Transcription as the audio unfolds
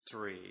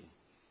3.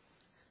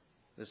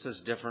 This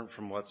is different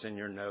from what's in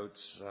your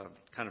notes,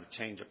 kind of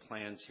change of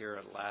plans here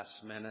at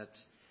last minute.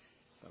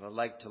 But I'd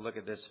like to look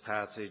at this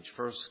passage,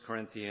 1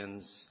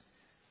 Corinthians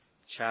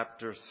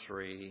chapter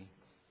 3,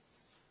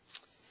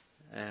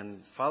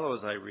 and follow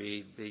as I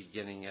read,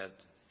 beginning at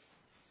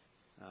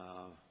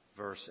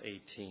verse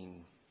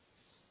 18.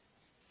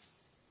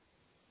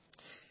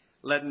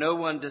 Let no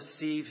one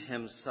deceive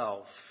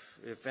himself.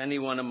 If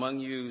anyone among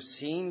you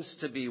seems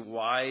to be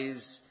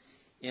wise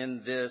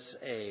in this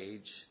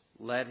age,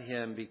 let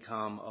him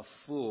become a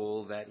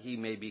fool that he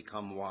may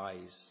become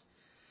wise.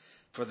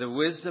 For the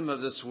wisdom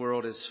of this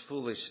world is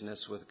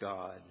foolishness with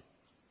God.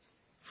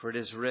 For it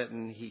is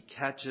written, He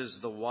catches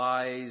the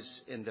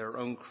wise in their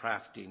own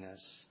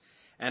craftiness.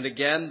 And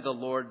again, the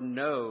Lord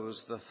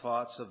knows the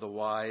thoughts of the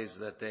wise,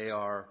 that they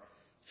are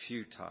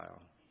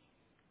futile.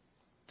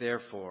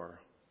 Therefore,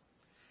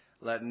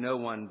 let no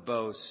one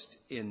boast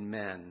in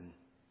men.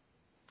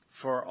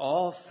 For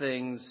all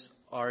things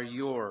are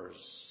yours,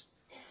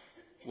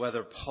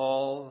 whether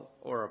Paul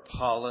or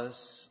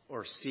Apollos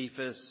or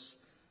Cephas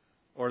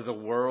or the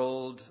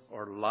world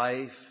or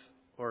life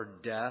or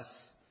death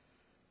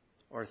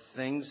or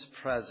things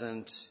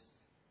present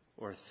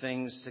or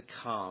things to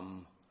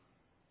come,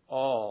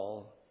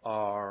 all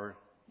are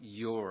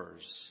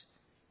yours.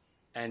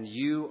 And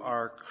you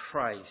are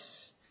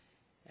Christ,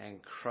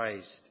 and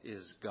Christ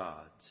is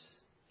God's.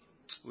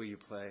 Will you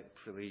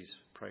please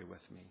pray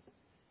with me?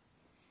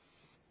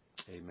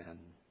 Amen.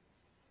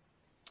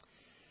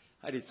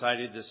 I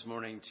decided this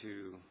morning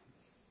to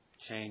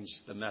change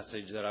the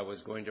message that I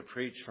was going to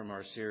preach from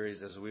our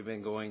series as we've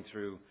been going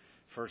through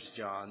 1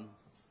 John.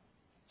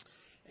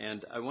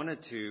 And I wanted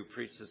to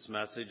preach this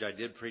message. I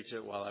did preach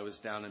it while I was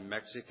down in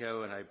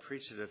Mexico, and I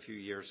preached it a few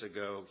years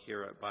ago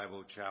here at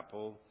Bible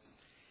Chapel.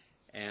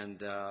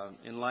 And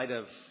in light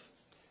of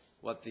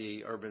what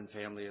the Urban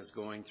family is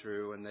going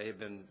through, and they have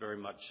been very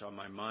much on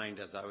my mind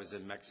as I was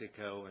in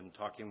Mexico and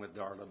talking with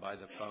Darla by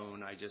the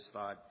phone, I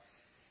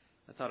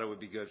thought it would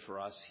be good for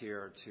us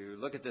here to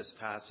look at this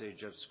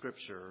passage of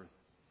Scripture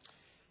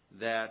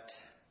that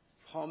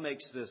Paul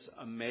makes this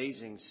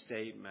amazing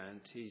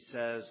statement. He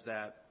says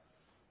that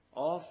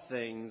all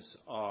things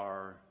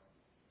are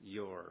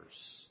yours.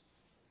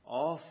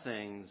 All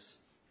things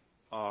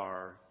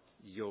are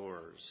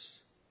yours.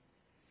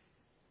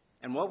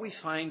 And what we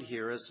find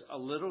here is a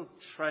little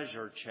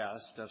treasure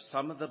chest of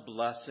some of the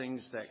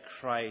blessings that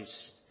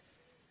Christ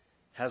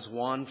has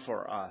won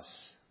for us.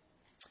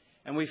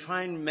 And we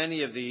find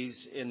many of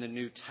these in the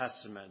New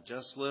Testament,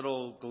 just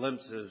little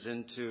glimpses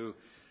into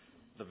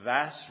the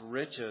vast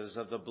riches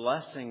of the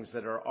blessings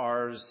that are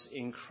ours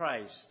in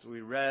Christ.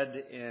 We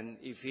read in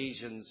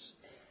Ephesians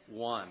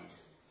 1,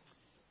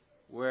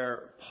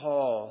 where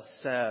Paul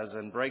says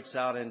and breaks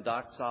out in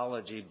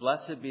doxology,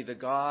 Blessed be the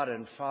God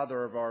and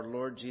Father of our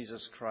Lord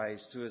Jesus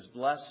Christ, who has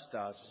blessed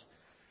us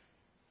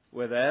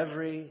with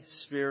every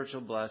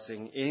spiritual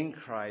blessing in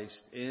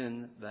Christ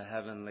in the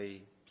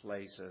heavenly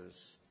places.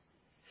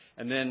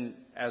 And then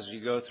as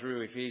you go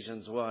through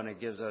Ephesians 1, it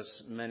gives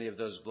us many of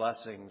those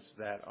blessings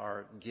that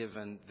are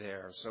given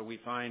there. So we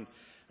find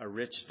a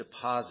rich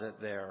deposit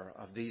there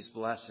of these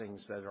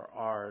blessings that are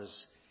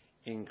ours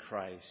in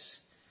Christ.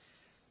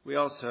 We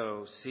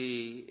also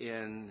see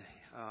in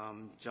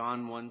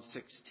John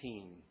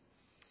 1:16,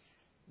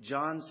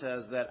 John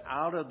says that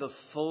out of the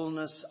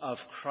fullness of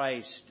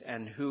Christ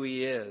and who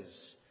He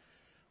is,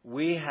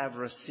 we have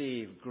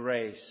received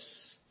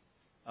grace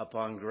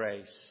upon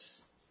grace.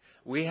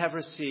 We have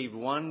received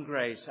one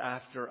grace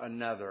after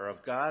another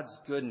of God's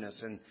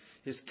goodness and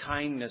His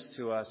kindness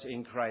to us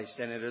in Christ.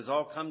 And it has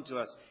all come to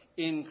us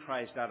in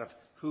Christ out of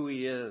who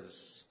He is.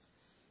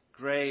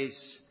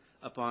 Grace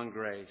upon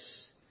grace.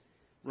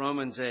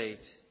 Romans 8.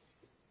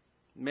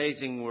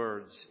 Amazing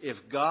words. If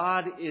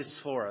God is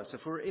for us,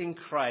 if we're in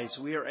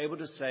Christ, we are able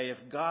to say, if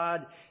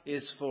God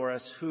is for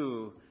us,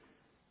 who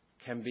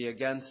can be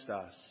against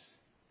us?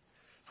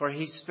 For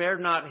He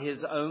spared not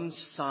His own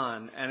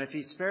Son, and if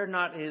He spared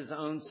not His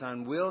own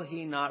Son, will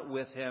He not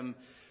with Him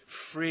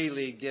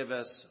freely give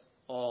us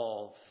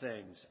all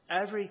things?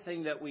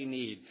 Everything that we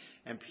need.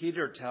 And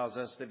Peter tells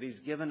us that He's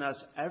given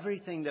us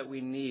everything that we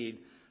need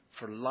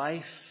for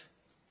life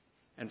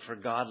and for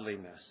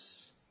godliness.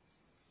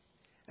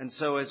 And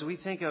so as we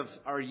think of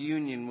our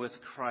union with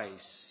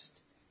Christ,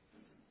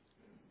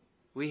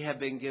 we have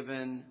been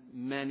given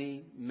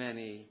many,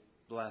 many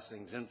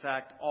blessings. In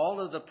fact, all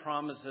of the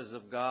promises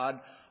of God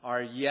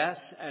are yes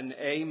and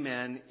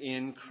amen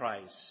in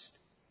Christ.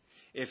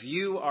 If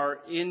you are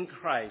in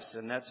Christ,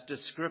 and that's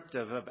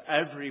descriptive of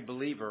every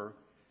believer,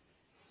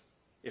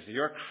 if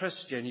you're a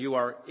Christian, you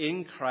are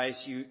in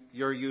Christ,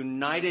 you're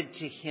united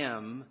to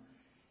Him,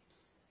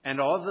 and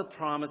all the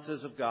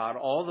promises of God,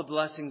 all the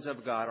blessings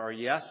of God are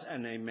yes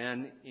and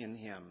amen in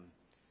Him.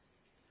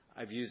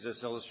 I've used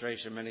this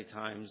illustration many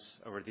times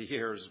over the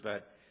years,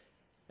 but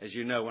as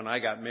you know, when I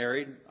got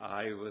married,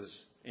 I was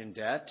in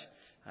debt.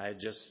 I had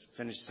just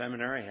finished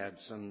seminary, had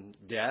some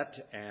debt,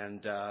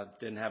 and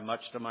didn't have much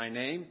to my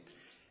name.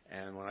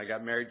 And when I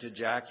got married to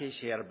Jackie,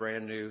 she had a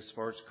brand new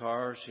sports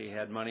car. She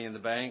had money in the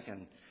bank,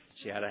 and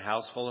She had a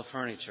house full of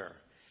furniture.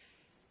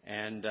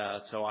 And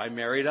so I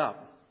married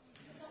up.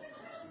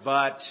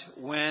 But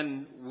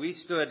when we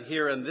stood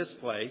here in this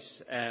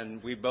place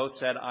and we both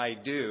said, I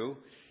do,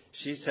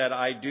 she said,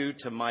 I do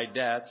to my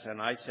debts,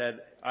 and I said,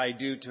 I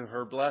do to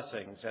her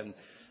blessings and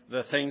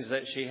the things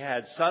that she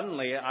had.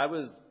 Suddenly, I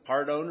was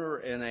part owner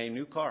in a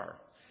new car.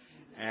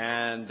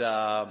 And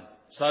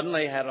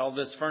suddenly had all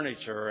this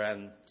furniture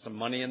and some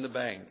money in the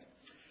bank.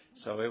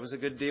 So it was a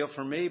good deal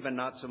for me, but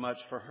not so much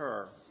for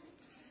her.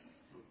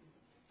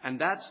 And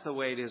that's the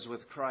way it is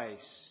with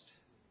Christ.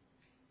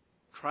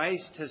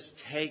 Christ has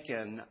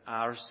taken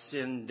our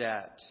sin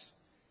debt.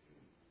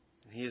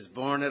 He has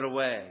borne it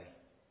away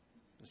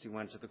as he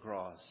went to the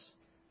cross.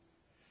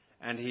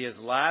 And he has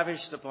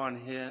lavished upon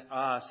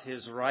us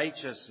his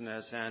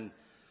righteousness and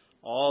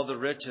all the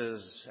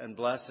riches and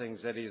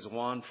blessings that he's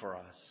won for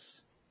us.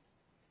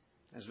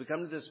 As we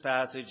come to this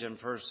passage in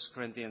 1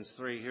 Corinthians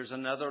 3, here's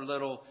another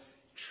little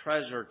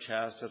treasure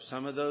chest of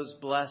some of those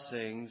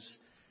blessings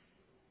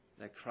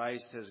that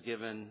Christ has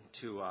given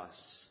to us.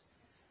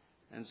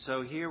 And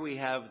so here we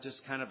have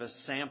just kind of a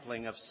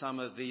sampling of some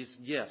of these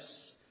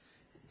gifts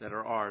that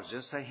are ours,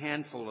 just a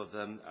handful of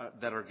them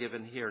that are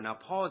given here. Now,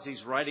 Paul, as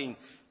he's writing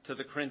to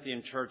the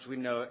Corinthian church, we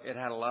know it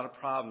had a lot of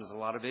problems, a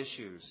lot of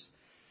issues.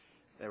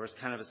 There was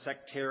kind of a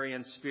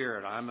sectarian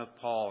spirit. I'm of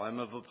Paul, I'm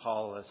of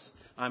Apollos,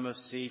 I'm of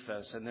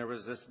Cephas. And there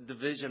was this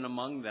division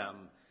among them.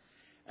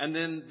 And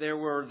then there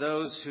were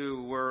those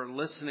who were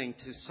listening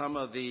to some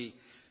of the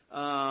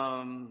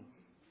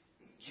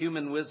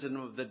human wisdom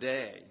of the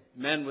day.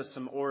 Men with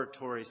some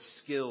oratory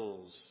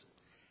skills.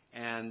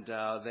 And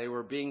they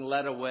were being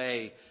led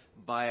away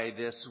by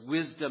this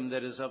wisdom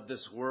that is of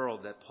this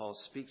world that Paul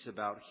speaks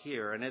about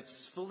here. And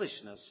it's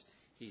foolishness,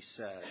 he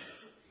said.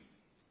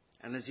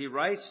 And as he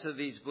writes to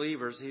these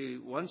believers, he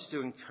wants to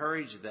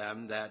encourage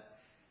them that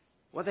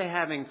what they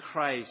have in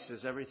Christ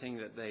is everything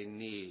that they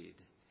need.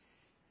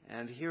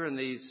 And here in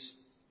these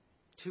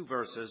two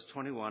verses,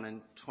 21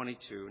 and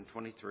 22 and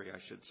 23, I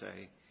should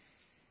say,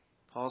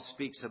 Paul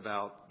speaks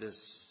about this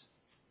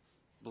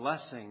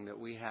blessing that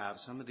we have,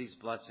 some of these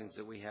blessings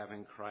that we have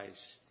in Christ.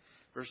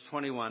 Verse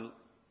 21,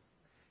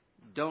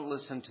 don't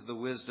listen to the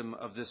wisdom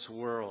of this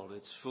world.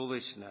 It's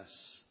foolishness.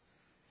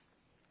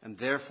 And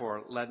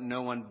therefore, let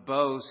no one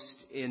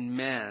boast in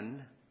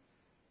men.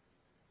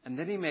 And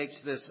then he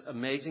makes this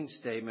amazing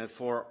statement,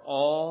 for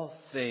all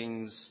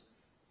things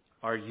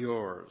are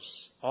yours.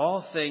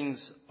 All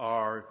things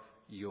are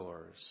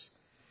yours.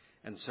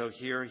 And so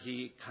here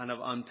he kind of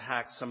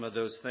unpacks some of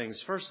those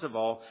things. First of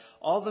all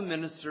the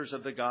ministers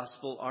of the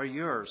gospel are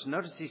yours.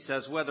 Notice he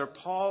says, whether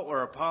Paul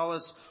or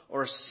Apollos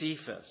or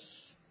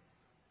Cephas.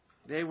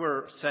 They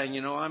were saying,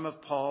 I'm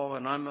of Paul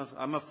and I'm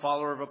a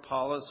follower of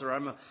Apollos, or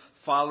I'm a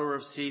follower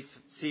of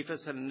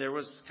Cephas. And there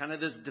was kind of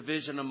this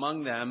division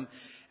among them.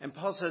 And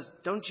Paul says,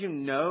 don't you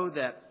know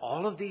that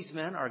all of these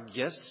men are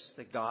gifts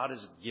that God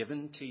has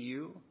given to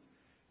you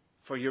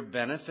for your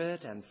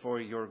benefit and for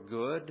your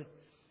good?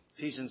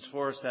 Ephesians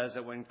 4 says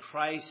that when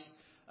Christ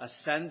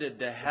ascended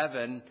to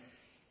heaven,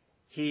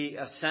 he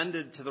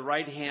ascended to the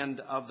right hand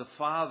of the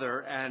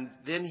Father, and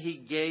then he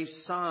gave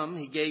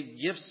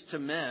gifts to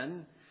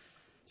men.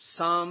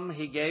 Some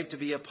he gave to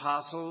be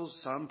apostles,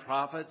 some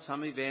prophets,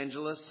 some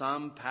evangelists,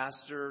 some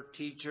pastor,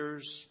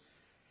 teachers.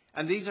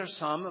 And these are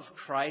some of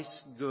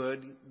Christ's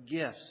good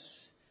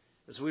gifts.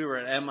 As we were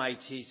at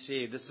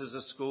MITC, this is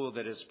a school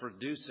that is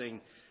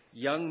producing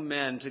young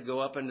men to go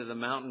up into the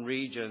mountain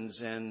regions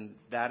in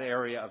that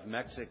area of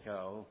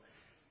Mexico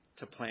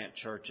to plant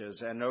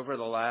churches. And over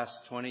the last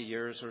 20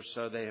 years or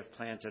so, they have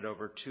planted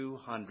over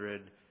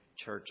 200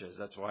 churches.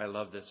 That's why I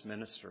love this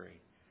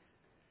ministry.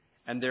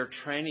 And they're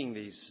training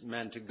these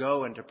men to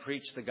go and to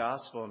preach the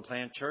gospel and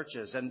plant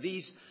churches. And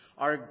these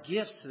are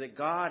gifts that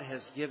God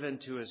has given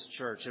to his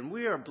church. And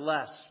we are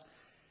blessed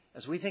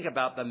as we think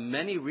about the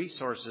many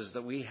resources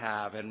that we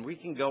have. And we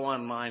can go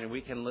online and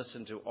we can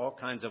listen to all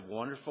kinds of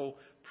wonderful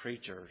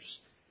preachers.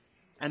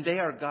 And they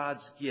are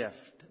God's gift.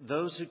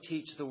 Those who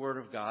teach the Word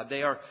of God,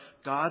 they are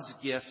God's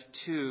gift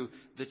to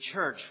the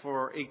church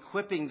for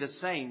equipping the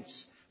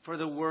saints for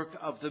the work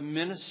of the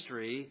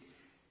ministry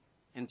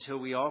until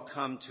we all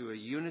come to a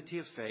unity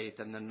of faith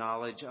and the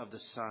knowledge of the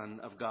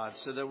Son of God,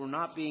 so that we're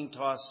not being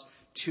tossed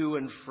to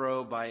and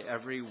fro by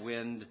every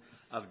wind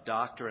of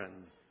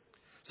doctrine.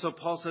 So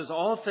Paul says,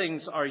 all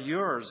things are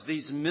yours.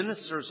 These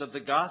ministers of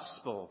the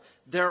gospel,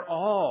 they're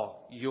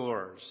all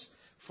yours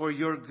for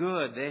your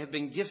good. They have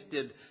been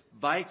gifted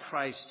by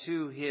Christ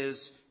to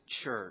his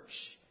church.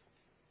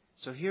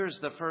 So here's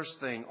the first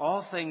thing.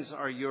 All things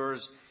are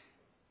yours,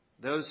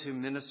 those who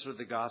minister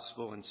the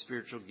gospel and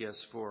spiritual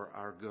gifts for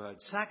our good.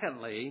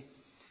 Secondly,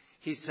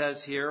 he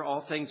says here,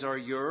 all things are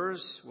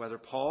yours, whether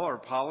Paul or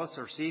Apollos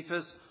or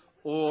Cephas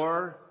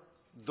or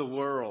the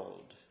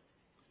world.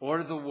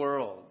 Or the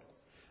world.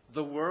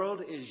 The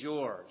world is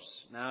yours.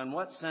 Now, in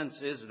what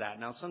sense is that?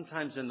 Now,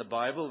 sometimes in the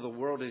Bible, the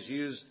world is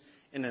used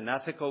in an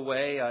ethical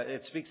way.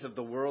 It speaks of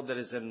the world that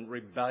is in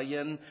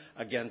rebellion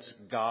against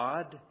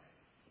God.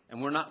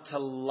 And we're not to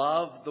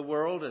love the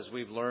world, as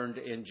we've learned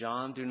in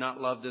John. Do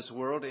not love this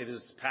world. It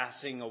is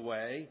passing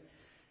away.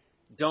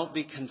 Don't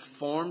be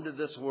conformed to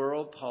this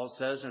world, Paul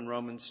says in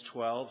Romans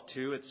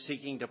 12:2. It's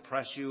seeking to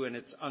press you in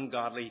its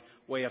ungodly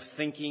way of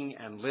thinking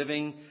and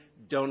living.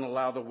 Don't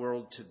allow the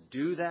world to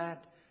do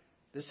that.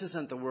 This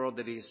isn't the world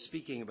that he's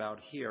speaking about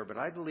here, but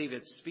I believe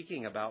it's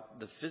speaking about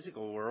the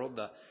physical world,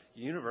 the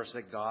universe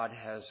that God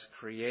has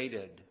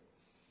created.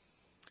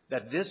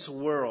 That this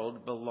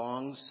world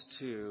belongs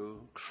to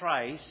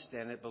Christ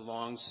and it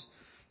belongs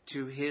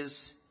to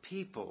his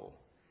people.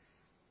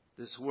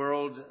 This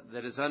world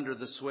that is under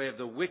the sway of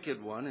the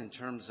wicked one in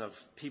terms of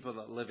people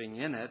that are living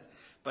in it,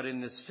 but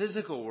in this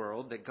physical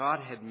world that God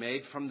had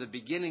made from the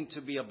beginning to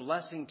be a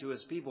blessing to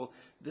his people,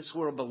 this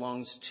world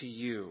belongs to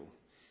you.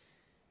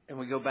 And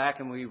we go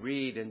back and we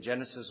read in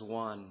Genesis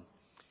 1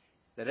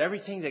 that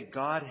everything that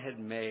God had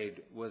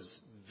made was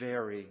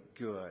very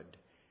good.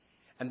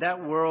 And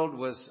that world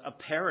was a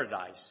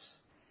paradise.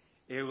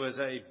 It was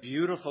a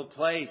beautiful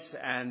place,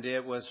 and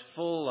it was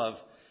full of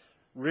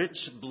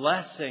rich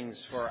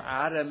blessings for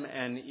Adam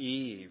and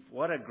Eve.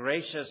 What a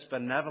gracious,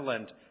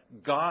 benevolent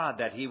God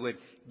that he would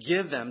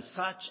give them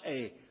such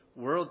a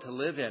world to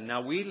live in.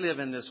 Now, we live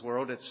in this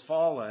world. It's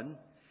fallen.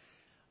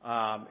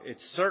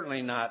 It's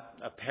certainly not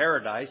a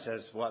paradise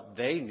as what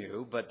they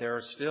knew, but there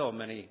are still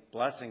many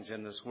blessings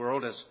in this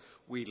world as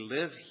we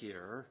live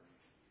here.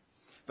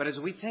 But as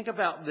we think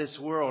about this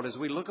world, as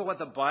we look at what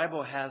the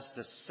Bible has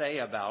to say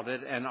about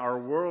it, and our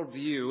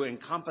worldview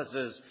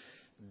encompasses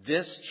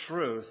this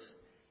truth,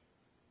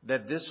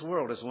 that this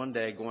world is one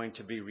day going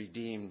to be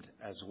redeemed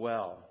as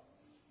well.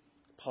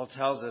 Paul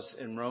tells us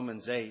in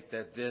Romans 8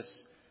 that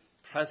this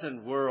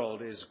present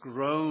world is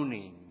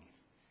groaning.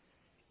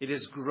 It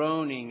is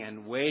groaning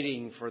and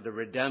waiting for the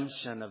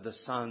redemption of the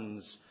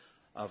sons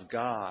of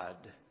God.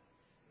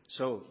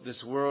 So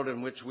this world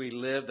in which we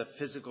live, the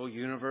physical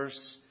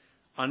universe,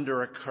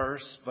 under a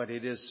curse, but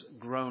it is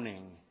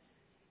groaning.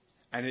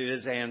 And it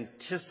is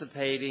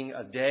anticipating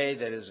a day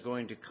that is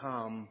going to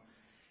come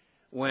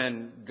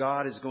when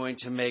God is going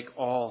to make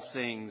all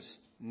things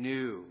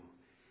new.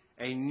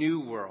 A new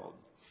world.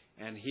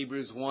 And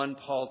Hebrews 1,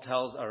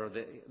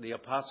 the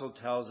apostle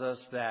tells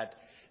us that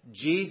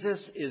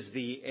Jesus is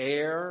the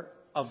heir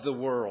of the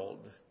world.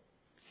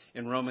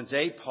 In Romans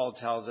 8, Paul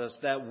tells us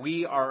that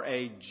we are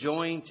a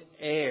joint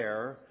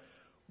heir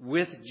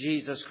with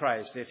Jesus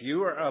Christ. If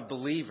you are a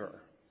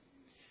believer,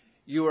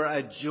 you are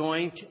a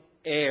joint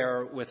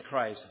heir with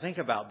Christ. Think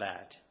about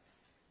that.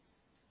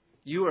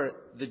 You are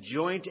the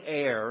joint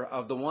heir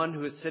of the one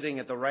who is sitting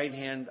at the right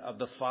hand of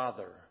the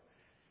Father.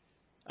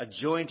 A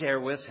joint heir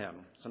with him.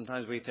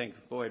 Sometimes we think,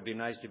 boy, it'd be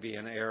nice to be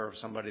an heir of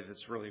somebody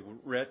that's really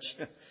rich.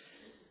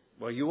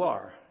 Well, you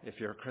are, if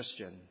you're a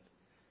Christian.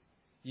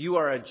 You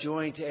are a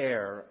joint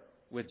heir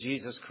with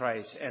Jesus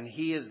Christ, and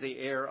he is the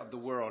heir of the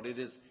world. It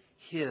is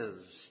his.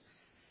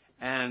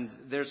 And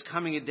there's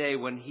coming a day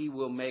when he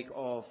will make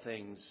all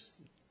things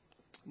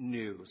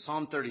new.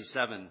 Psalm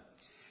 37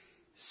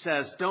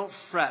 says, "Don't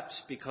fret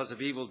because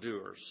of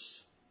evildoers,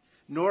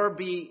 nor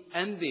be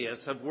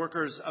envious of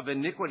workers of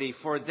iniquity,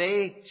 for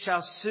they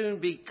shall soon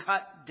be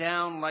cut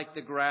down like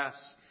the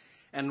grass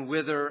and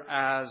wither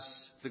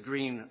as the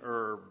green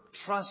herb.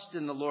 Trust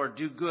in the Lord,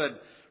 do good,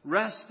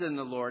 rest in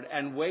the Lord,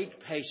 and wait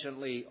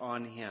patiently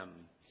on him."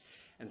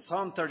 And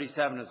Psalm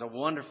 37 is a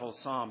wonderful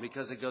psalm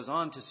because it goes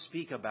on to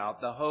speak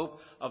about the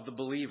hope of the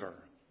believer.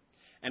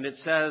 And it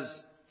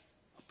says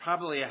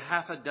probably a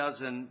half a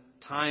dozen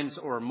times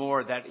or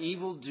more that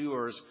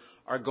evildoers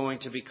are going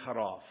to be cut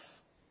off.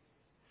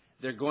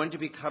 They're going to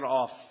be cut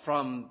off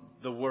from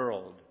the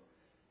world,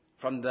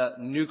 from the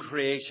new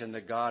creation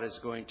that God is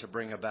going to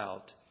bring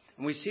about.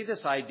 And we see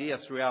this idea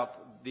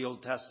throughout the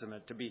Old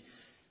Testament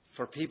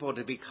for people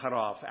to be cut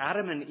off.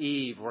 Adam and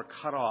Eve were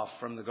cut off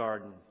from the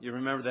garden. You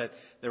remember that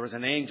there was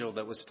an angel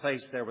that was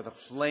placed there with a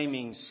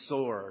flaming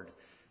sword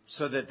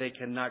so that they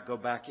cannot go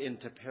back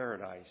into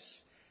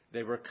paradise.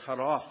 They were cut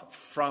off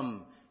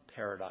from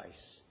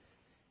paradise.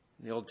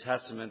 In the Old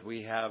Testament,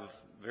 we have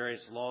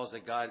various laws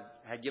that God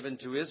had given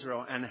to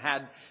Israel, and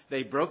had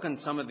they broken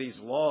some of these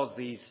laws,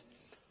 these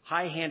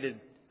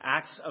high-handed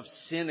acts of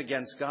sin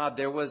against God,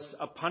 there was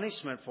a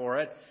punishment for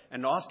it,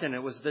 and often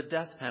it was the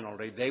death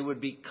penalty. They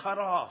would be cut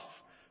off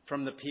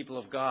from the people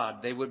of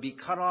God. They would be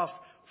cut off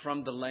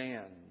from the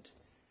land.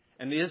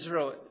 And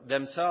Israel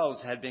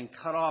themselves had been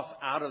cut off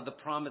out of the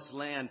promised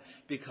land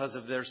because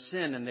of their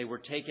sin, and they were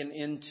taken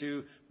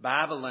into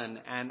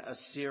Babylon and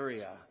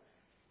Assyria.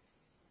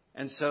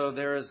 And so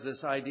there is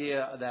this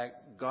idea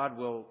that God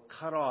will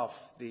cut off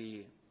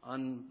the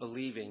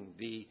unbelieving,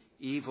 the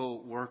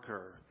evil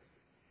worker.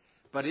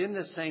 But in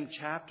this same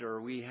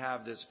chapter, we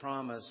have this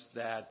promise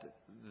that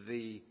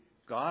the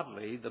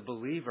godly, the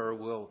believer,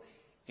 will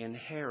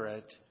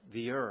inherit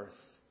the earth.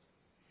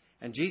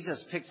 And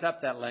Jesus picks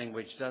up that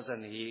language,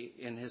 doesn't he,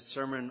 in his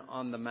Sermon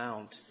on the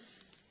Mount.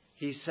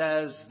 He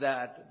says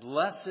that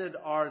blessed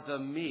are the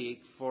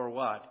meek for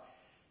what?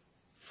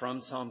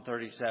 From Psalm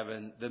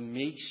 37, the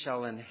meek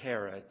shall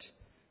inherit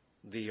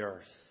the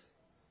earth.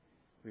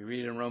 We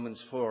read in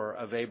Romans 4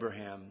 of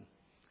Abraham.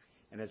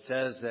 And it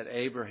says that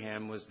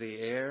Abraham was the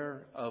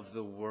heir of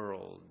the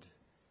world.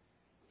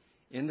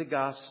 In the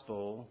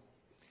gospel,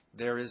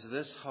 there is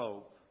this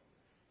hope,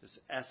 this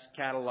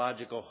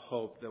eschatological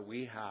hope that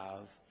we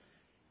have,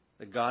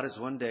 that God is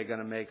one day going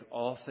to make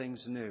all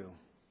things new.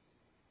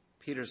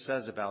 Peter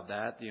says about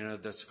that,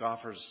 the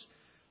scoffers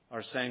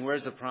are saying,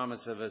 where's the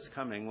promise of his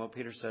coming? Well,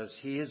 Peter says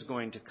he is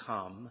going to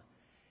come.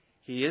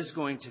 He is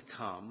going to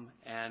come.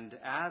 And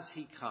as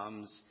he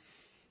comes,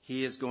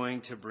 he is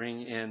going to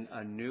bring in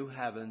a new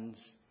heavens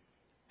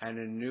and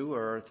a new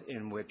earth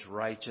in which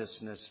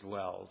righteousness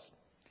dwells.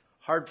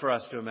 Hard for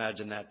us to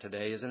imagine that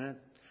today, isn't it?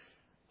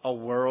 A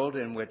world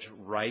in which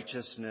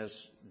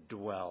righteousness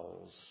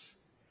dwells.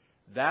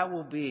 That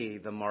will be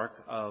the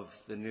mark of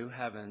the new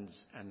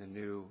heavens and the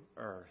new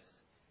earth.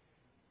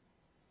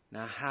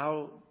 Now,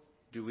 how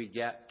do we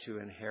get to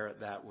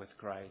inherit that with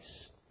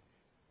Christ?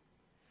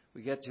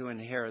 We get to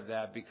inherit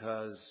that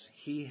because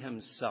he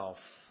himself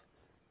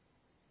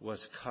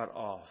was cut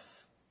off.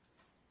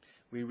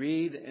 We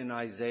read in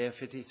Isaiah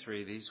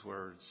 53 these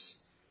words,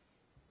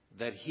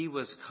 that he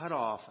was cut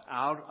off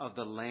out of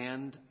the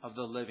land of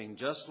the living,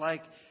 just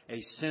like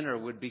a sinner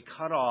would be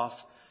cut off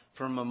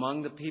from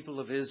among the people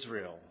of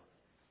Israel.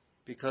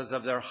 Because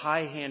of their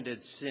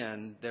high-handed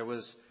sin, they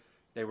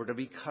were to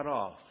be cut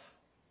off.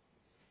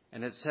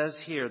 And it says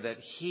here that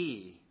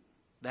he,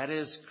 that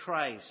is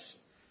Christ,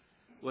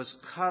 was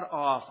cut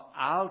off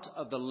out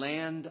of the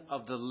land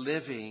of the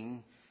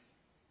living.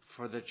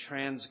 For the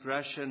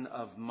transgression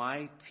of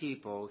my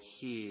people,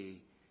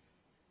 he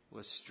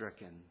was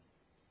stricken.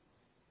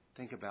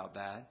 Think about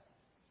that.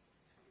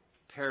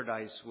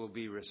 Paradise will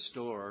be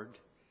restored,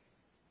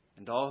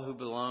 and all who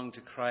belong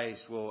to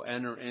Christ will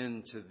enter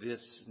into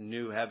this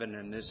new heaven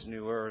and this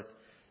new earth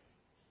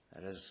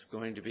that is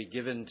going to be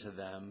given to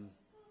them.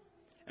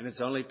 And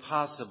it's only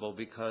possible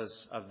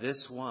because of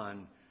this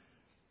one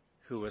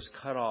who was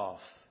cut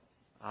off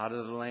out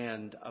of the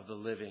land of the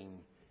living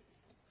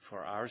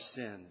for our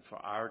sin, for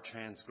our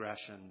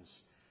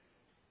transgressions,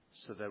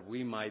 so that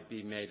we might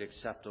be made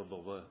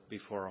acceptable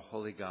before a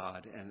holy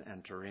God and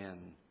enter in.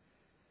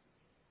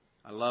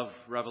 I love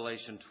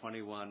Revelation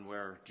 21,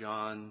 where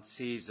John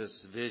sees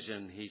this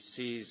vision. He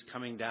sees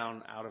coming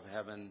down out of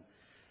heaven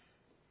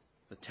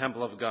the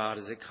temple of God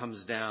as it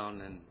comes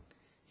down, and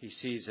he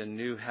sees a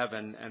new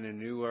heaven and a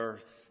new earth.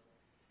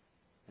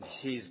 And he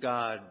sees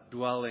God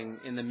dwelling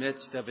in the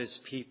midst of his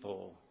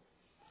people.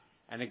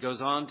 And it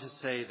goes on to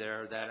say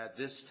there that at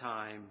this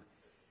time,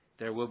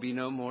 there will be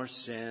no more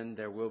sin,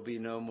 there will be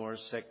no more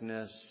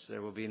sickness,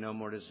 there will be no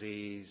more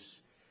disease,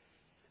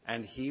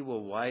 and he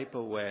will wipe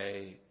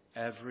away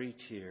every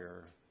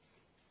tear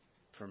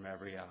from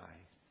every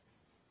eye.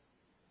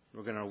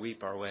 We're going to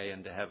weep our way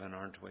into heaven,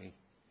 aren't we?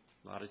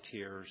 A lot of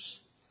tears.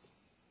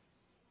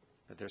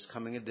 But there's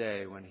coming a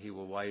day when he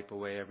will wipe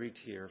away every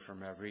tear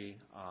from every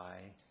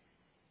eye,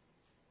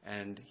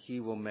 and he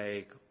will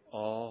make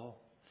all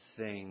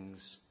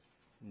things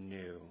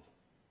new.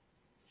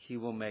 He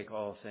will make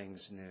all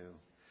things new.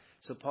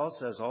 So Paul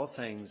says all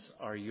things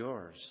are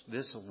yours.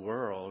 This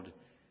world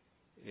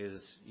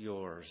is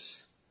yours.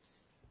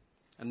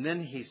 And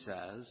then he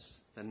says,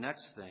 the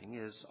next thing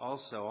is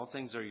also all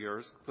things are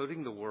yours,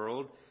 including the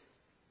world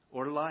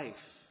or life.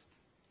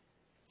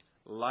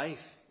 Life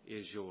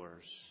is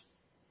yours.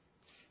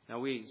 Now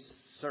we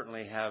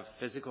certainly have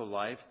physical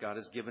life. God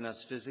has given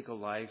us physical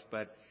life.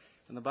 But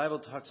when the Bible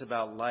talks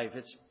about life,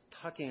 it's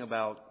talking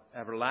about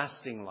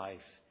everlasting life.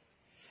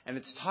 And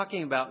it's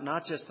talking about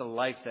not just a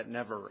life that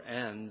never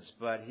ends,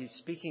 but he's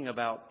speaking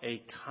about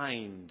a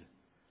kind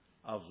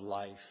of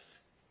life,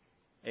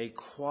 a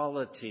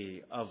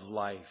quality of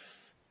life,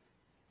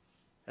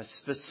 a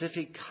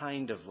specific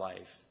kind of life.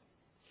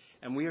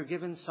 And we are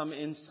given some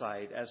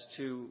insight as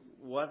to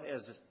what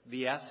is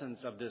the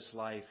essence of this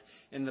life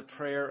in the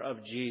prayer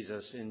of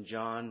Jesus in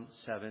John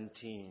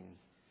 17.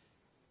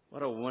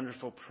 What a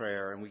wonderful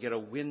prayer. And we get a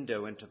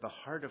window into the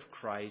heart of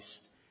Christ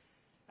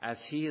as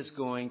he is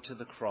going to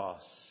the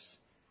cross.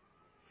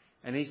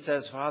 And he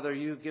says, Father,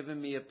 you've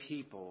given me a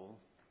people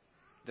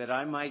that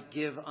I might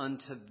give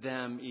unto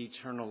them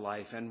eternal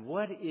life. And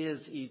what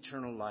is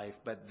eternal life?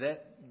 But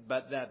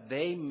that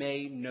they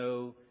may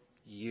know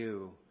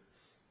you,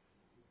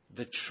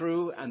 the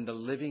true and the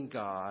living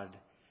God,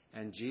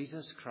 and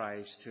Jesus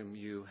Christ whom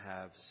you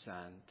have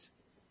sent.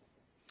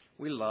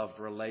 We love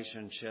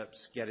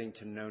relationships, getting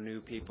to know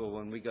new people.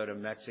 When we go to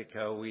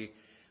Mexico, we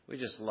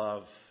just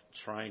love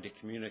trying to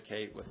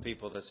communicate with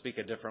people that speak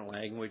a different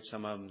language.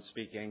 Some of them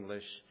speak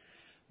English.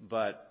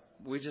 But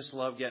we just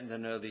love getting to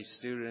know these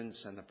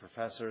students and the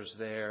professors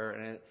there.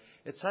 And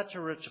it's such a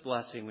rich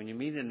blessing when you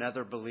meet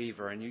another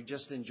believer and you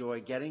just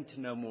enjoy getting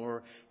to know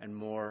more and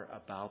more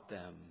about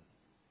them.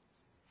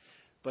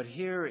 But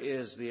here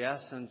is the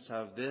essence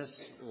of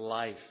this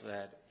life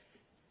that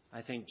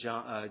I think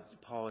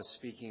Paul is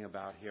speaking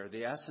about here.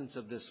 The essence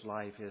of this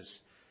life is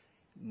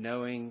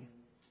knowing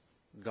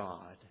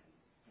God,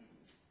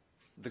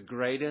 the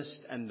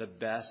greatest and the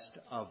best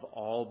of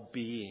all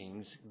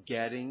beings,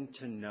 getting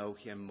to know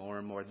him more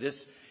and more.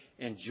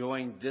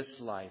 Enjoying this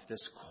life,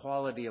 this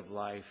quality of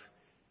life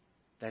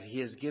that He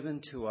has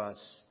given to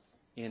us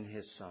in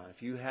His Son.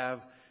 If you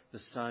have the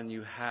Son,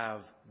 you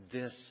have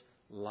this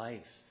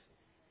life.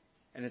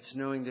 And it's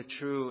knowing the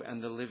true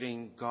and the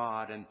living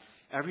God and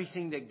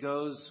everything that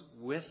goes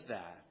with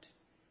that.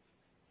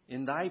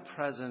 In Thy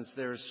presence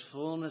there is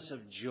fullness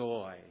of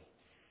joy,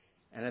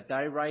 and at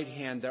Thy right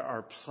hand there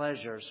are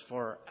pleasures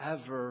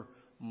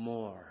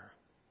forevermore.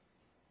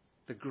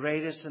 The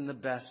greatest and the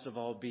best of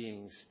all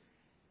beings,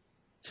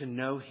 to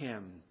know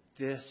Him.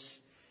 This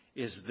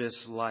is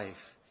this life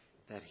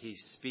that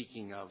He's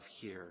speaking of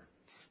here.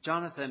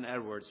 Jonathan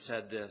Edwards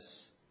said this,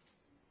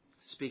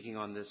 speaking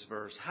on this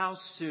verse: "How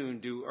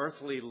soon do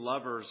earthly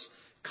lovers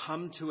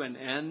come to an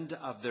end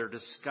of their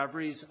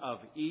discoveries of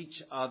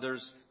each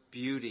other's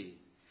beauty?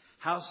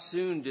 How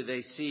soon do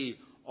they see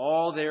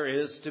all there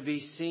is to be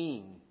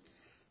seen?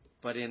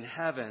 But in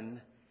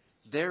heaven,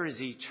 there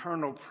is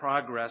eternal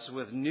progress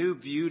with new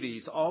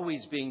beauties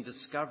always being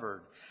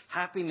discovered.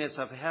 Happiness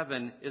of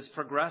heaven is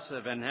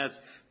progressive and has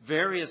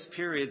various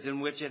periods in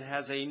which it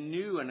has a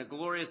new and a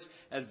glorious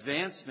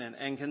advancement,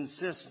 and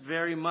consists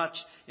very much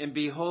in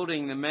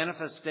beholding the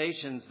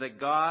manifestations that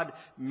God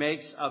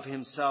makes of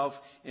Himself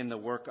in the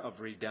work of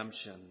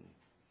redemption."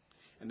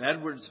 And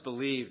Edwards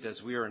believed,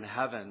 as we are in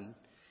heaven,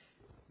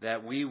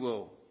 that we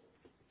will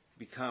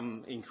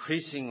become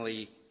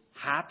increasingly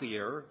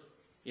happier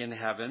in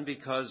heaven,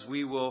 because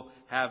we will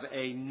have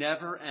a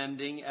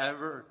never-ending,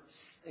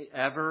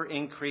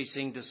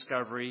 ever-increasing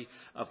discovery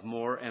of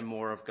more and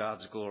more of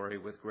God's glory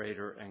with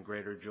greater and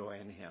greater joy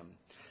in Him.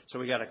 So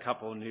we got a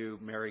couple new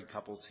married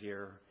couples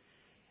here,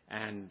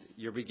 and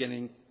you're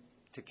beginning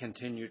to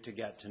continue to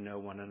get to know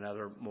one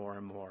another more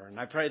and more. And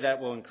I pray that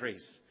will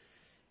increase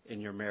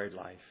in your married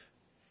life.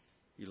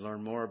 You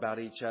learn more about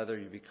each other,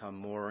 you become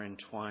more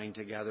entwined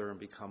together and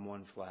become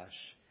one flesh.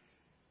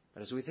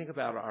 But as we think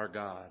about our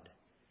God,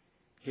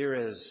 here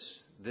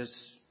is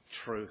this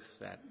truth,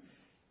 that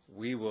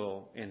we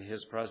will, in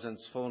His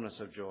presence, fullness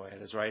of joy. At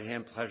His right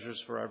hand,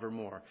 pleasures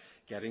forevermore.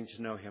 Getting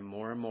to know Him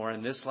more and more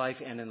in this life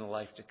and in the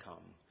life to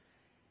come.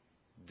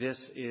 This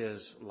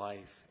is life,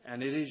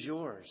 and it is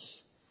yours.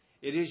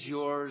 It is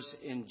yours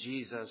in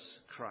Jesus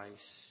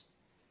Christ.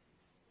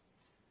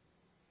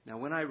 Now,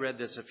 when I read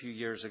this a few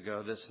years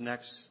ago, this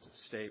next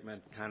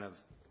statement kind of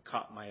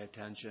caught my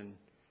attention.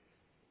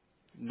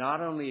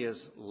 Not only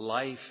is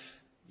life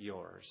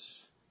yours,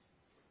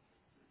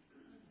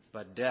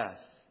 but death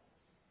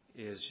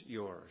is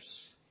yours.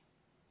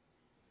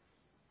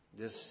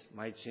 This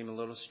might seem a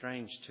little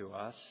strange to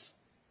us.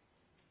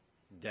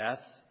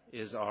 Death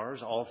is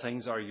ours. All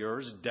things are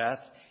yours.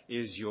 Death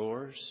is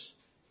yours.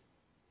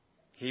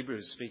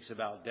 Hebrews speaks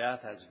about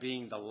death as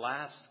being the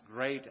last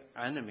great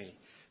enemy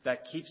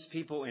that keeps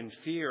people in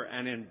fear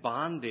and in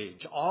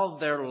bondage all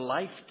their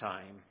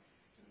lifetime.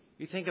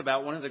 You think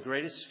about one of the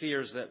greatest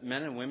fears that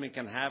men and women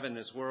can have in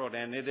this world,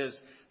 and it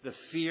is the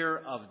fear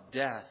of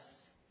death.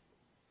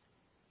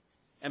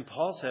 And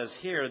Paul says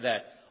here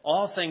that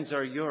all things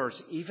are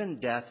yours, even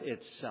death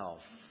itself.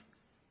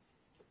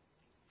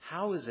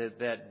 How is it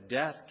that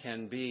death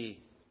can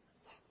be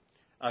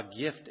a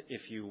gift,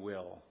 if you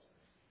will?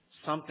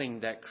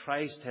 Something that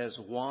Christ has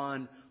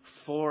won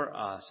for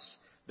us,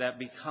 that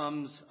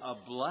becomes a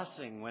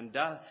blessing when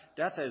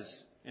death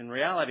is, in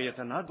reality, it's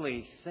an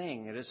ugly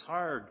thing. It is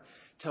hard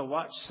to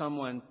watch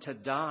someone to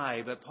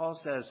die, but Paul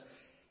says,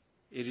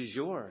 it is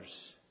yours.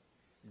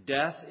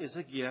 Death is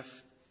a gift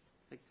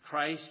that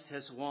Christ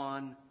has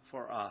won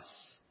for us.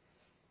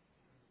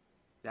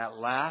 That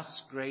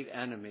last great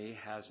enemy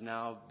has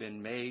now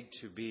been made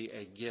to be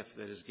a gift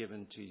that is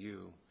given to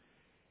you.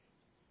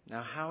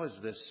 Now, how is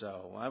this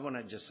so? Well, I want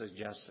to just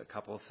suggest a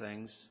couple of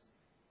things.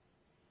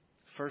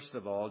 First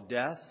of all,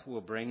 death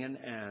will bring an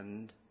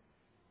end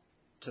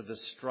to the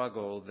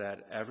struggle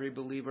that every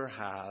believer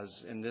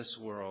has in this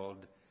world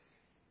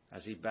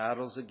as he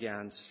battles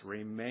against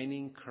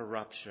remaining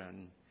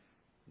corruption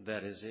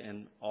that is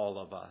in all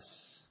of us.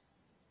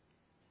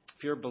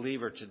 If you're a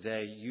believer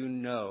today, you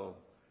know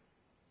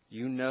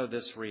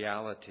this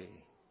reality,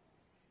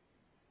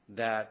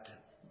 that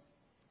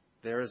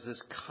there is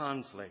this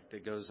conflict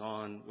that goes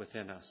on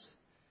within us.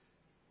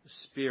 The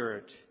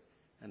spirit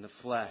and the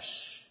flesh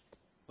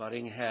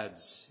butting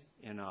heads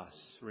in us,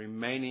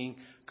 remaining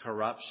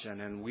corruption,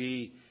 and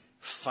we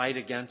fight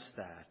against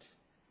that.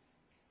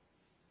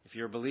 If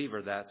you're a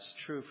believer, that's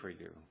true for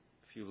you.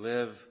 If you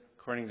live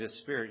according to the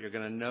Spirit, you're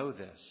going to know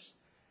this,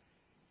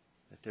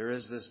 that there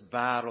is this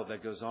battle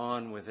that goes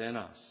on within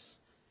us.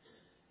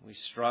 We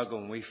struggle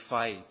and we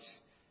fight.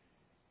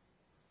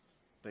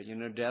 But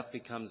death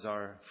becomes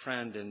our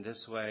friend in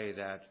this way,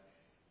 that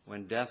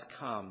when death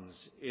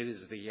comes, it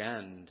is the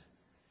end.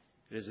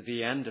 It is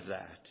the end of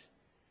that.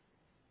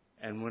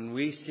 And when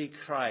we see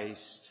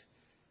Christ,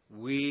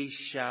 we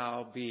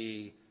shall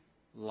be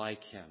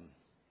like Him.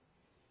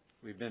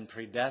 We've been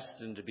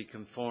predestined to be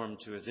conformed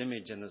to His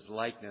image and His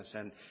likeness.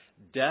 And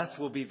death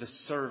will be the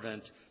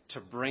servant to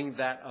bring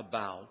that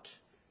about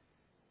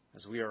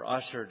as we are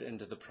ushered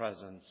into the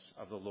presence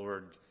of the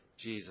Lord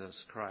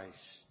Jesus Christ.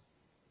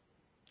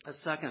 A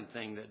second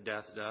thing that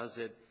death does,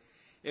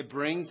 It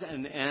brings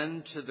an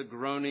end to the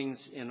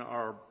groanings in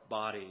our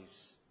bodies.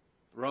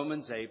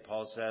 Romans 8,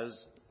 Paul says,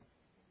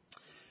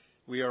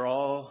 we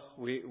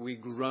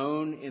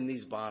groan in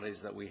these bodies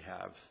that we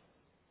have.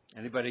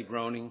 Anybody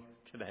groaning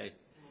today?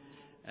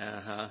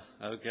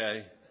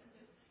 Okay.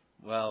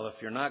 Well, if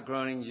you're not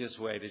groaning, just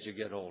wait as you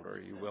get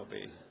older. You will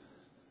be.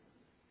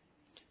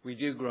 We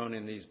do groan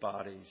in these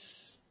bodies.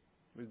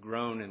 We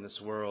groan in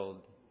this world.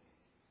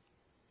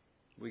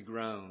 We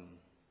groan.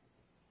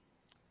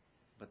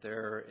 But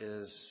there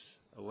is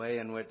a way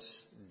in which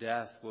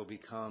death will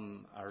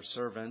become our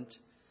servant,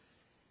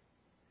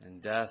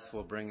 and death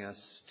will bring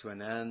us to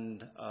an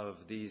end of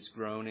these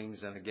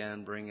groanings and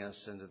again bring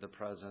us into the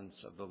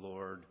presence of the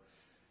Lord.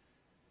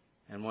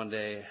 And one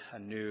day, a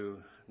new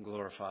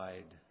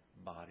glorified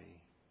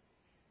body.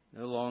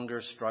 No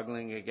longer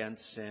struggling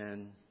against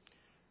sin,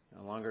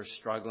 no longer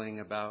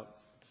struggling about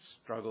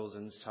struggles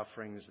and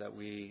sufferings that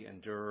we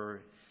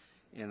endure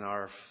in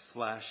our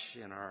flesh,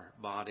 in our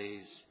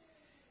bodies.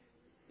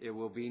 It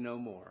will be no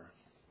more.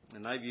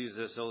 And I've used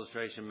this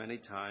illustration many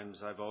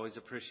times. I've always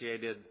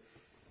appreciated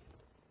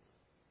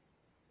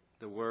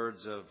the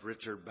words of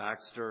Richard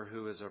Baxter,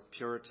 who is a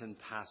Puritan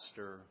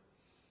pastor.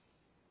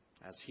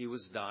 As he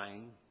was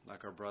dying,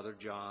 like our brother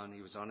John,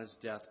 he was on his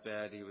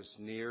deathbed. He was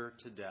near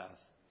to death.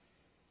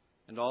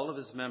 And all of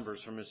his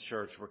members from his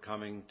church were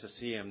coming to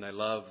see him. They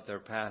loved their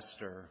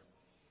pastor.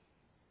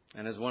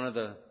 And as one of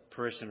the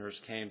parishioners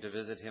came to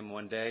visit him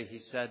one day, he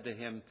said to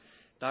him,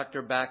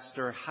 "Dr.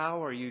 Baxter,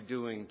 how are you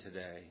doing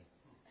today?"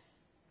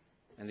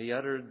 And he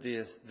uttered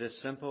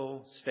this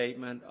simple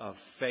statement of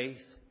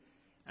faith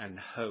and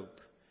hope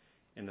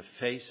in the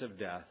face of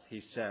death.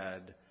 He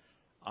said,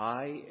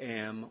 "I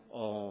am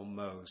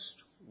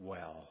almost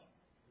well.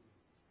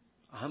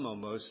 I'm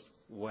almost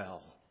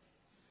well."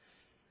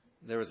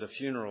 There was a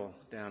funeral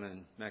down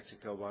in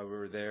Mexico while we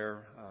were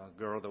there. A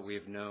girl that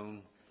we've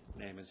known, her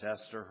name is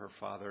Esther. Her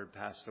father had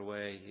passed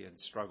away. He had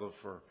struggled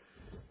for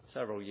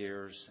several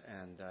years,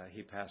 and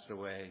he passed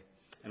away.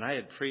 And I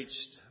had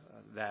preached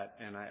that,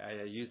 and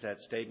I used that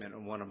statement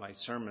in one of my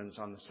sermons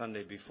on the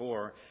Sunday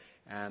before,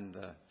 and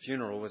the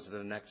funeral was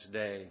the next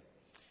day.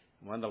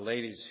 One of the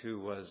ladies who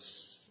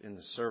was in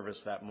the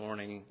service that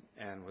morning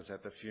and was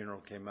at the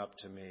funeral came up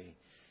to me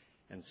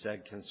and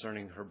said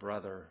concerning her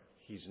brother,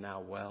 "He's now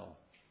well."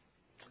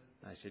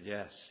 I said,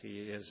 "Yes,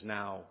 he is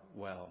now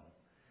well."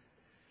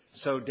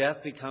 So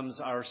death becomes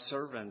our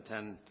servant,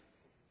 and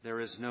there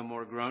is no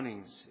more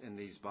groanings in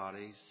these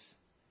bodies.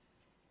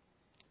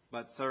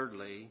 But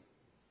thirdly,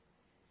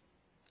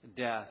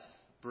 death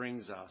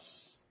brings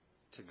us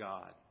to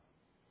God.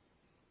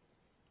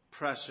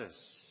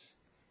 Precious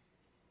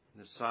in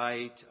the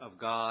sight of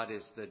God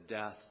is the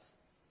death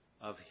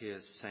of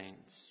his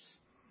saints.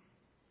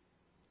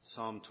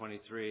 Psalm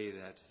 23,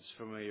 that is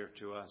familiar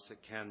to us,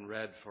 that Ken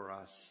read for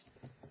us,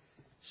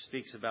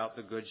 speaks about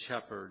the good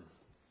shepherd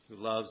who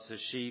loves the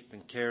sheep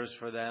and cares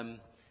for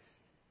them.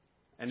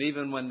 And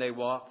even when they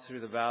walk through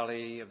the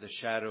valley of the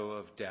shadow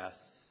of death,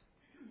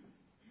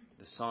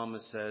 the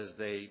psalmist says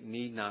they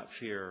need not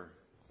fear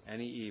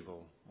any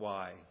evil.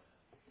 Why?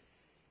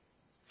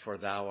 For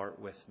thou art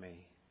with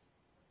me.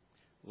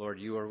 Lord,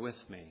 you are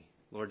with me.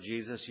 Lord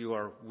Jesus, you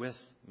are with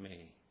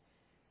me.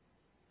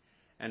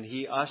 And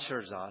he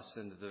ushers us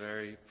into the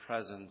very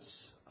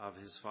presence of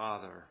his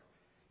Father.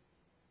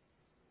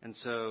 And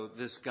so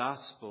this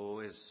gospel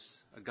is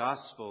a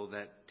gospel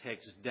that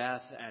takes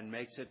death and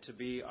makes it to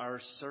be our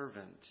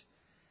servant.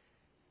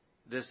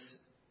 This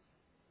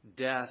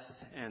death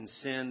and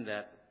sin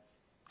that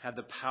had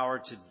the power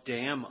to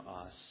damn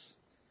us,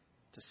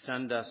 to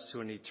send us to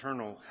an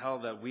eternal hell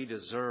that we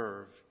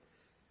deserve,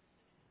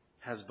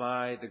 has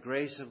by the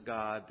grace of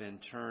God been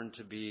turned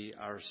to be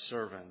our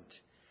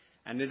servant.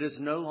 And it is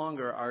no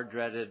longer our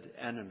dreaded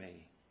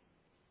enemy.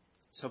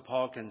 So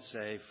Paul can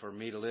say, for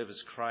me to live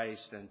is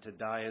Christ and to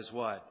die is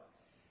what?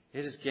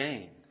 It is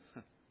gain.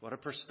 What a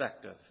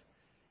perspective.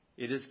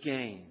 It is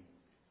gain.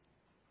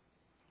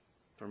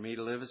 For me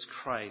to live is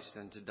Christ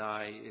and to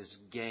die is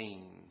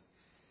gain.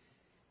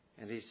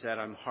 And he said,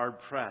 I'm hard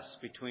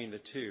pressed between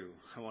the two.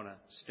 I want to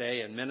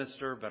stay and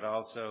minister, but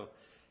also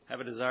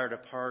have a desire to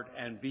part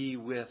and be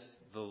with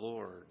the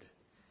Lord.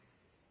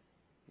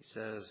 He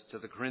says to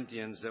the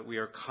Corinthians that we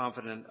are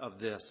confident of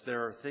this.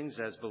 There are things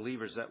as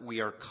believers that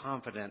we are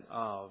confident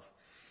of.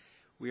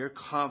 We are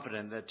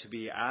confident that to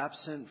be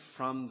absent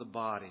from the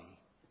body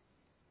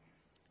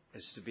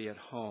is to be at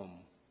home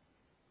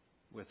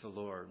with the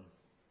Lord.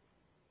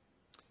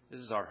 This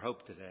is our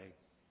hope today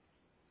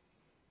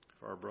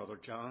for our brother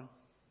John.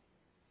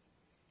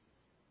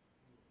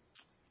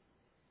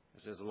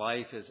 As his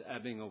life is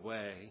ebbing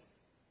away,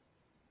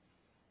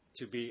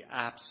 to be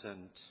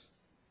absent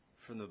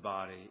from the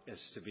body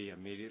is to be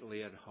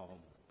immediately at home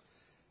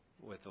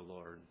with the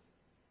Lord.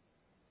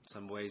 In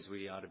some ways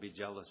we ought to be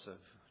jealous of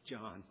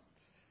John.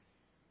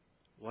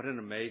 What an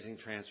amazing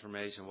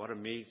transformation. What an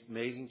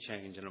amazing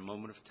change in a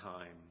moment of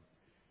time.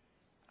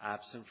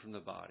 Absent from the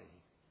body,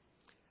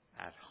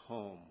 at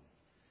home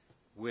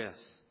with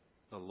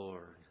the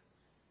Lord.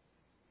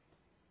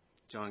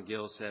 John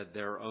Gill said,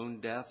 their own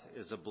death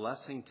is a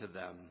blessing to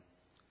them.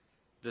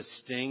 The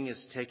sting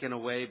is taken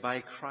away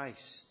by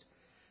Christ.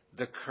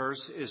 The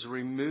curse is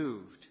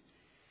removed.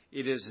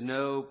 It is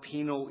no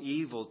penal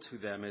evil to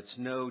them. It's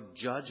no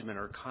judgment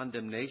or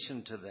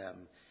condemnation to them.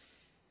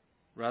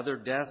 Rather,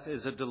 death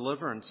is a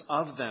deliverance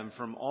of them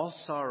from all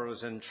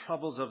sorrows and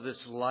troubles of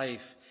this life,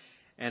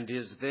 and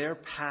is their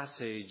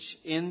passage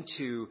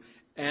into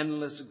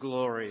endless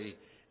glory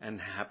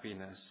and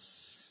happiness.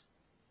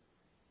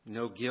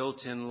 No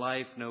guilt in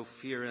life, no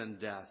fear in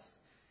death.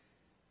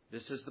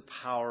 This is the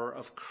power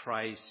of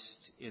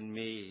Christ in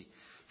me.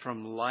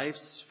 From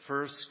life's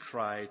first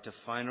cry to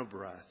final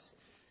breath,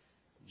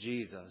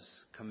 Jesus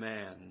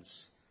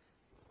commands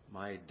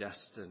my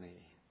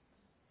destiny.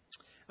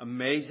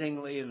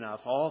 Amazingly enough,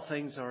 all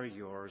things are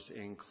yours,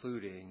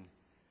 including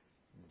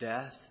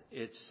death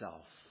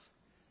itself.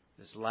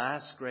 This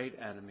last great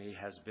enemy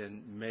has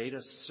been made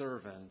a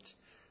servant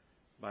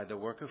by the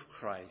work of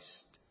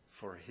Christ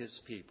for his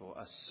people,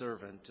 a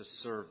servant to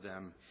serve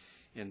them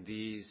in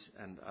these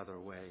and other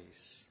ways.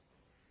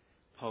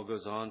 Paul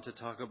goes on to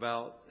talk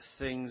about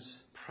things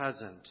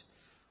present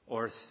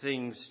or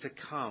things to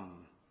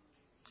come.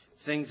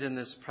 Things in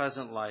this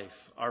present life,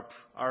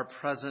 our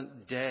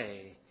present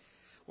day,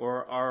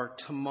 or our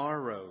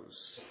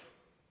tomorrows.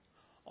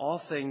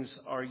 All things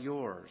are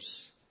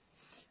yours.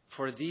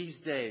 For these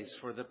days,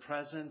 for the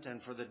present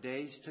and for the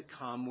days to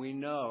come, we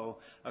know,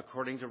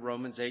 according to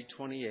Romans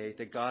 8:28,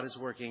 that God is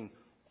working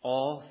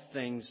all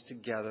things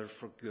together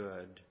for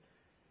good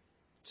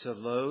to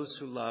those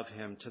who love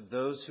him, to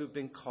those who've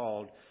been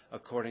called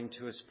according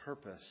to his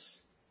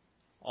purpose.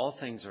 All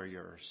things are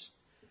yours.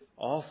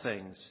 All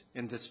things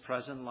in this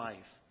present life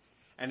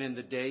and in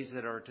the days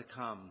that are to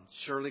come.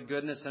 Surely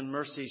goodness and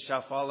mercy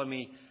shall follow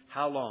me.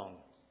 How long?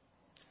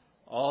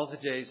 All the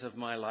days of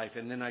my life,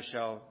 and then I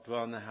shall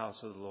dwell in the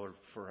house of the Lord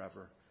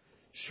forever.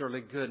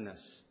 Surely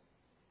goodness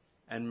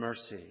and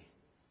mercy.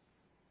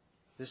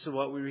 This is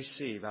what we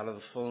receive out of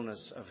the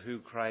fullness of who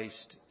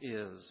Christ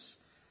is.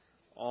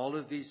 All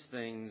of these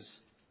things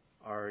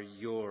are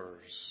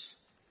yours.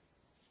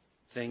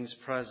 Things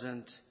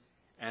present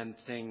and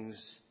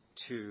things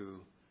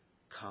to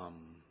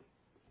come.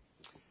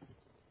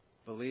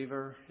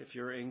 Believer, if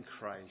you're in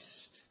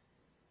Christ,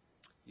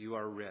 you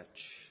are rich.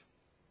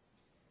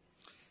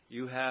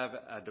 You have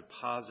a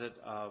deposit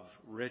of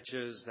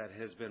riches that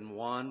has been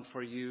won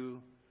for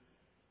you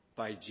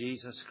by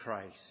Jesus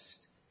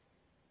Christ,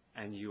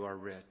 and you are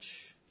rich.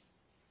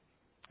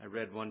 I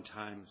read one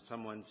time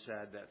someone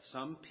said that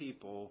some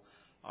people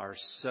are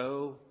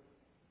so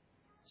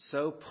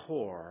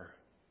poor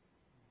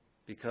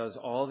because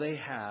all they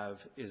have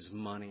is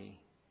money.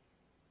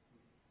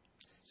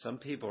 Some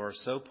people are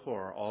so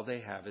poor, all they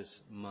have is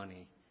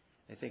money.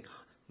 They think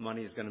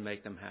money is going to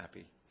make them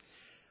happy.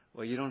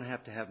 Well, you don't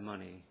have to have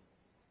money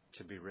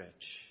to be rich.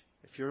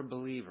 If you're a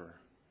believer,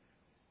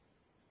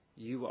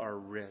 you are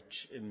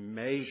rich,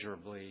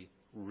 immeasurably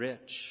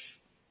rich,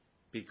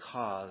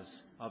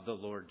 because of the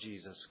Lord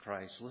Jesus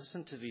Christ.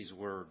 Listen to these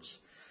words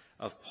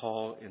of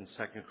Paul in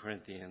 2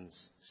 Corinthians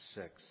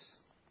 6.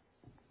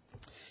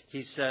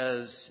 He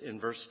says in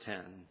verse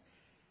 10,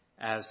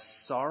 as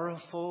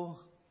sorrowful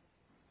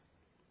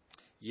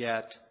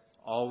yet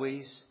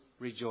always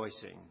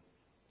rejoicing.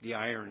 The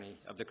irony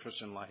of the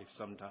Christian life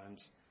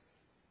sometimes.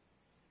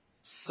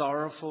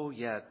 Sorrowful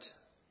yet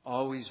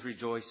always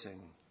rejoicing.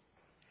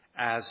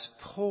 As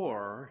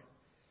poor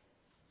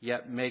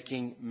yet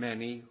making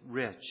many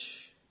rich.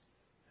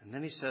 And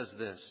then he says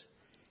this,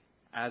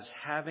 as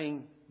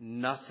having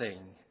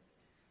nothing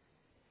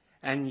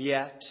and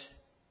yet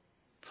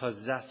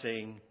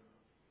possessing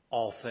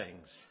all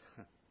things.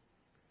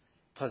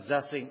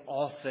 Possessing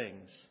all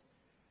things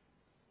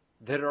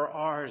that are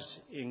ours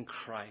in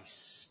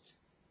Christ.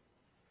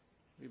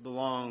 We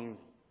belong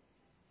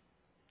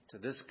to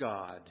this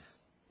God,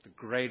 the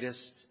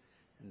greatest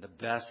and the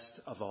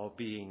best of all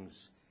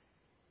beings.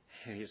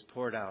 And he has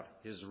poured out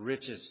his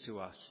riches to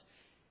us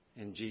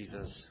in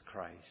Jesus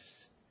Christ.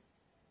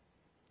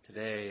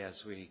 Today,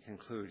 as we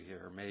conclude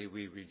here, may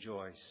we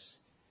rejoice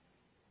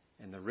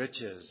in the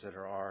riches that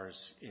are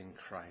ours in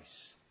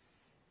Christ.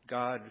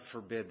 God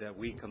forbid that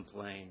we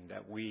complain,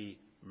 that we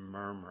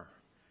murmur.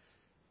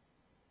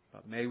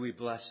 But may we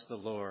bless the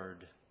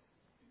Lord.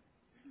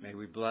 May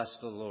we bless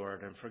the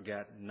Lord and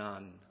forget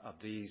none of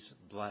these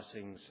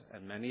blessings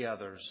and many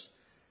others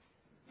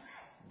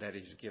that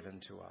he's given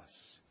to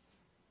us.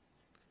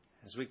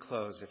 As we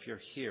close, if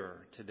you're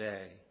here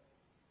today,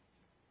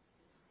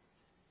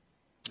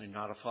 you're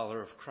not a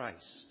follower of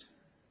Christ.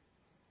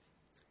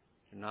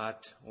 You're not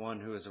one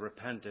who has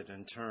repented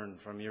and turned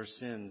from your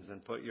sins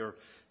and put your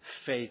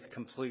faith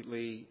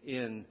completely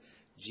in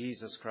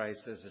Jesus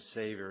Christ as a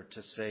Savior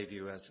to save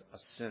you as a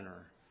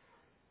sinner.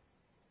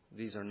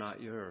 These are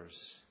not yours.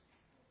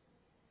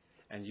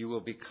 And you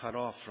will be cut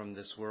off from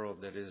this world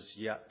that is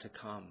yet to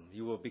come.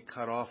 You will be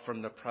cut off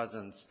from the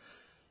presence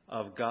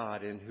of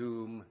God in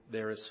whom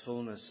there is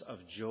fullness of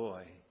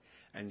joy.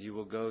 And you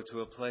will go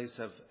to a place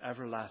of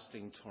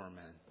everlasting torment.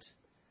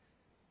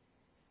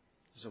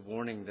 There's a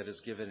warning that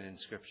is given in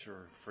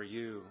Scripture for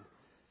you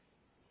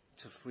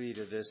to flee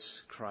to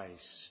this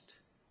Christ,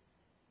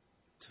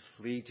 to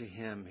flee to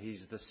Him.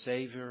 He's the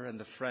Savior and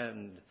the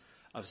friend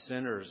of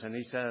sinners. And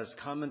He says,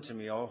 "Come unto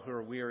me, all who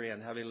are weary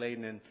and heavy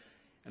laden,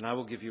 and I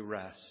will give you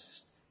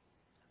rest.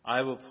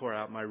 I will pour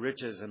out my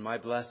riches and my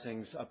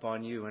blessings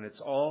upon you." And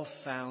it's all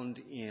found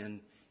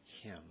in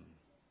Him.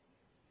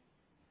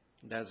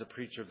 And as a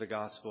preacher of the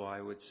gospel,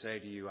 I would say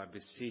to you, I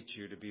beseech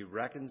you to be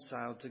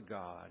reconciled to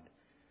God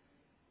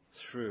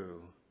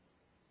through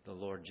the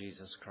Lord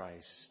Jesus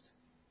Christ.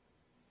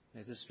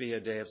 May this be a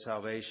day of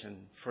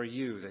salvation for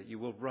you, that you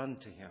will run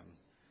to Him,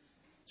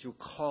 that you'll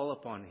call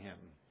upon Him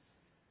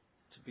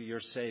to be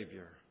your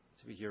Savior,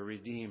 to be your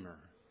Redeemer,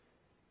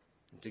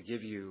 and to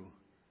give you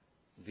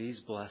these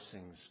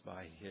blessings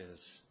by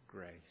His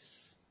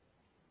grace.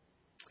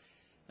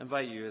 I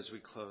invite you as we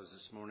close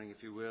this morning,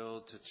 if you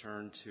will, to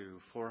turn to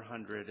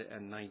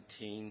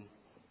 419.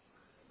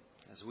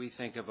 As we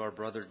think of our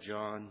brother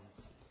John,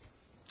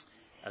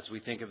 as we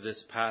think of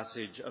this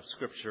passage of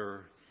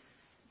Scripture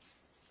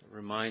that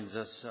reminds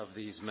us of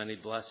these many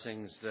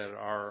blessings that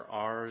are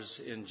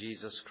ours in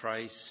Jesus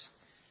Christ,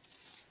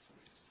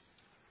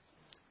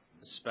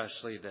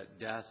 especially that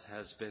death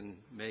has been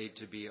made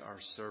to be our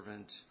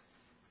servant,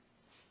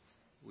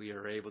 we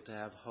are able to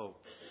have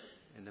hope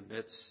in the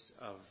midst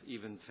of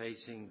even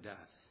facing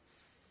death,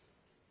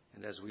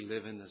 and as we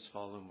live in this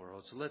fallen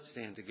world. So let's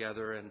stand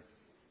together, and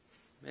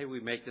may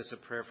we make this a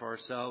prayer for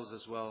ourselves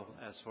as well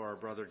as for our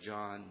brother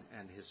John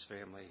and his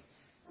family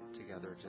together today.